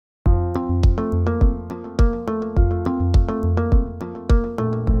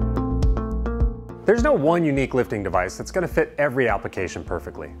There's no one unique lifting device that's going to fit every application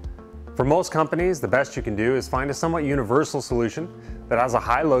perfectly. For most companies, the best you can do is find a somewhat universal solution that has a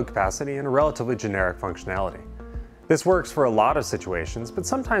high load capacity and a relatively generic functionality. This works for a lot of situations, but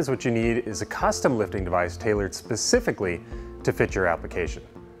sometimes what you need is a custom lifting device tailored specifically to fit your application.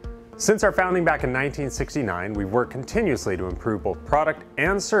 Since our founding back in 1969, we've worked continuously to improve both product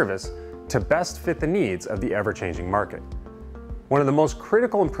and service to best fit the needs of the ever-changing market. One of the most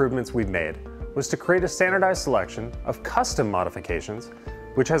critical improvements we've made was to create a standardized selection of custom modifications,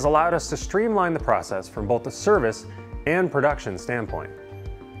 which has allowed us to streamline the process from both the service and production standpoint.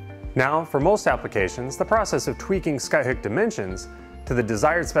 Now, for most applications, the process of tweaking Skyhook dimensions to the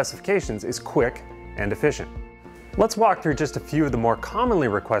desired specifications is quick and efficient. Let's walk through just a few of the more commonly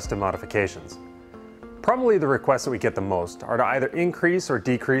requested modifications. Probably the requests that we get the most are to either increase or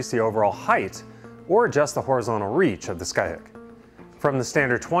decrease the overall height or adjust the horizontal reach of the Skyhook. From the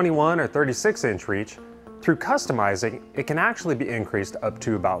standard 21 or 36-inch reach, through customizing, it can actually be increased up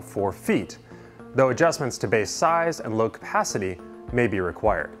to about 4 feet, though adjustments to base size and load capacity may be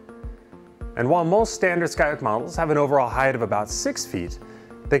required. And while most standard Skyhook models have an overall height of about 6 feet,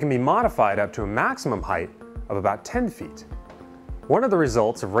 they can be modified up to a maximum height of about 10 feet. One of the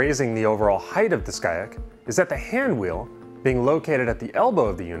results of raising the overall height of the Skyhook is that the hand wheel, being located at the elbow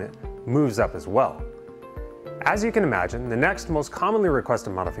of the unit, moves up as well. As you can imagine, the next most commonly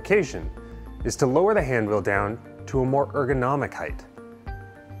requested modification is to lower the hand wheel down to a more ergonomic height.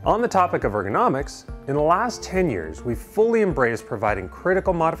 On the topic of ergonomics, in the last 10 years, we've fully embraced providing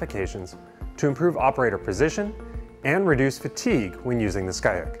critical modifications to improve operator position and reduce fatigue when using the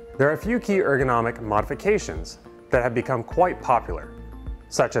Skyhook. There are a few key ergonomic modifications that have become quite popular,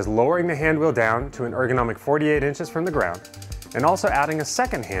 such as lowering the hand wheel down to an ergonomic 48 inches from the ground, and also adding a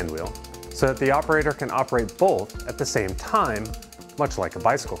second hand wheel so that the operator can operate both at the same time, much like a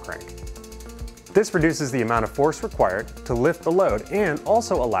bicycle crank. This reduces the amount of force required to lift the load and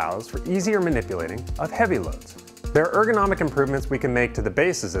also allows for easier manipulating of heavy loads. There are ergonomic improvements we can make to the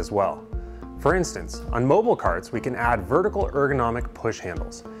bases as well. For instance, on mobile carts we can add vertical ergonomic push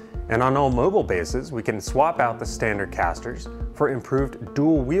handles, and on all mobile bases we can swap out the standard casters for improved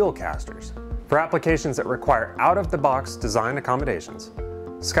dual wheel casters. For applications that require out-of-the-box design accommodations,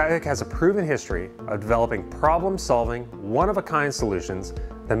 Skyhook has a proven history of developing problem-solving, one-of-a-kind solutions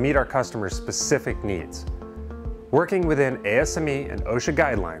that meet our customers' specific needs. Working within ASME and OSHA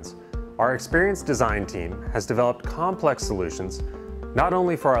guidelines, our experienced design team has developed complex solutions not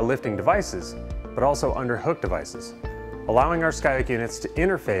only for our lifting devices, but also underhook devices, allowing our Skyhook units to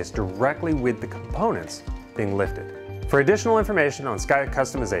interface directly with the components being lifted. For additional information on Skyhook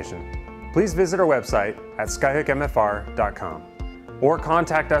customization, please visit our website at skyhookmfr.com. or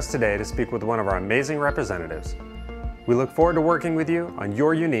contact us today to speak with one of our amazing representatives. We look forward to working with you on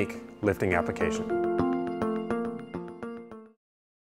your unique lifting application.